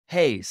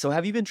Hey, so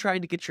have you been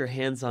trying to get your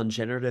hands on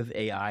generative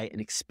AI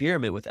and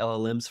experiment with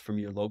LLMs from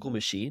your local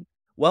machine?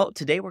 Well,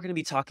 today we're going to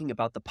be talking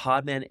about the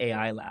Podman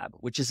AI Lab,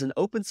 which is an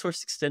open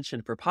source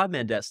extension for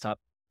Podman Desktop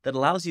that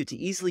allows you to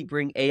easily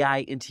bring AI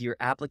into your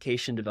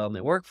application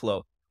development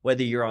workflow,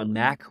 whether you're on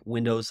Mac,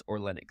 Windows, or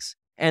Linux.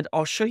 And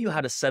I'll show you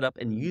how to set up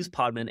and use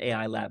Podman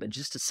AI Lab in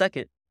just a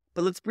second,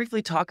 but let's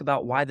briefly talk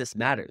about why this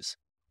matters.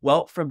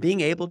 Well, from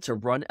being able to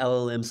run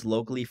LLMs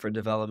locally for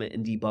development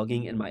and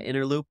debugging in my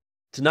inner loop,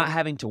 to not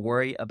having to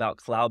worry about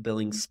cloud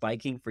billing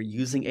spiking for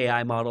using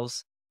AI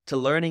models, to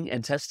learning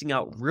and testing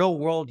out real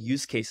world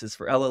use cases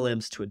for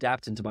LLMs to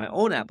adapt into my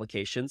own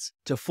applications,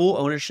 to full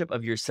ownership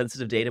of your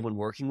sensitive data when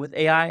working with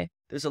AI,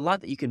 there's a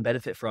lot that you can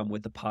benefit from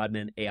with the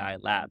Podman AI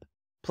Lab.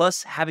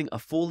 Plus, having a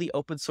fully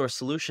open source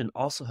solution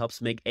also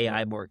helps make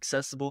AI more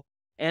accessible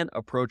and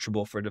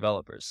approachable for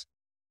developers.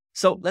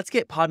 So let's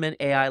get Podman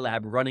AI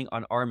Lab running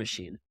on our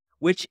machine,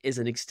 which is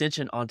an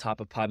extension on top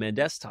of Podman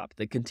Desktop,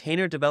 the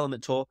container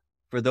development tool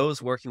for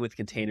those working with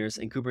containers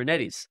and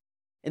Kubernetes.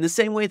 In the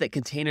same way that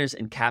containers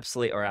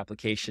encapsulate our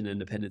application and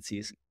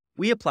dependencies,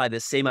 we apply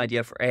this same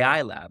idea for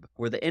AI Lab,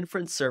 where the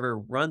inference server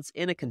runs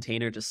in a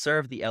container to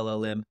serve the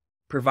LLM,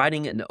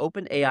 providing an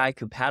OpenAI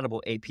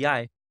compatible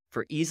API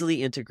for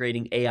easily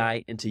integrating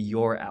AI into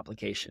your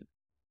application.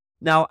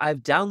 Now, I've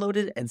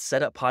downloaded and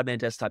set up Podman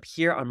Desktop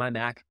here on my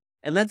Mac,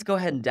 and let's go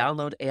ahead and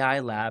download AI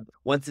Lab.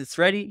 Once it's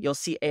ready, you'll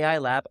see AI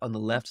Lab on the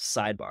left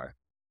sidebar.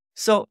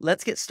 So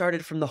let's get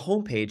started from the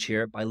home page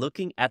here by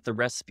looking at the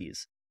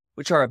recipes,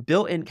 which are a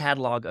built-in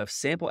catalog of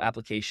sample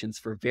applications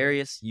for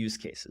various use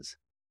cases.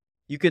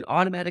 You can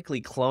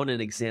automatically clone an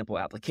example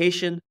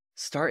application,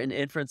 start an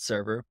inference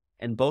server,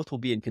 and both will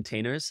be in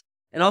containers,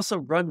 and also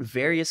run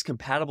various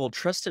compatible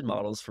trusted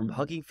models from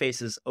Hugging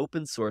Face's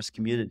open source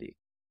community.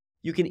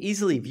 You can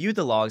easily view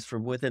the logs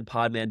from within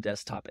Podman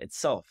Desktop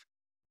itself.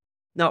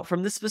 Now,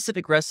 from this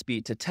specific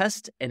recipe, to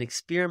test and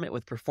experiment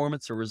with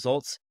performance or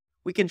results,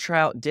 we can try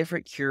out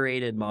different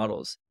curated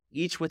models,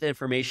 each with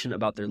information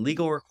about their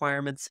legal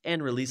requirements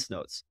and release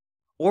notes.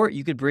 Or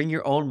you could bring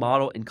your own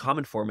model in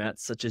common formats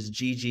such as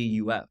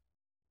gguf.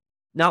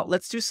 Now,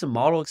 let's do some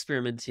model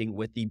experimenting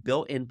with the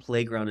built-in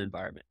playground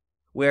environment,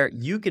 where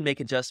you can make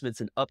adjustments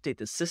and update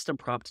the system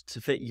prompt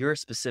to fit your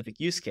specific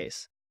use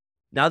case.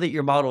 Now that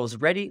your model is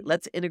ready,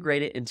 let's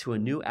integrate it into a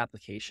new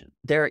application.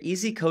 There are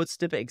easy code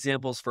snippet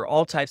examples for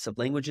all types of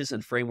languages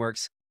and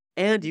frameworks,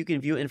 and you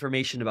can view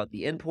information about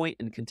the endpoint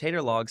and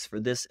container logs for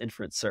this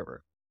inference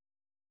server.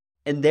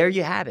 And there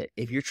you have it.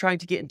 If you're trying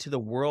to get into the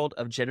world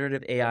of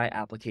generative AI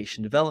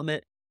application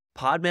development,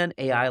 Podman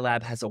AI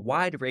Lab has a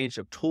wide range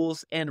of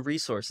tools and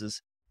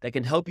resources that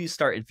can help you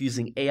start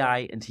infusing AI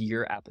into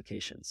your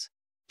applications.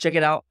 Check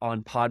it out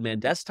on Podman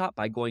Desktop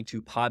by going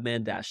to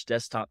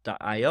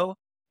podman-desktop.io,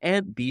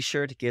 and be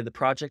sure to give the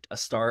project a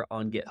star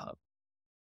on GitHub.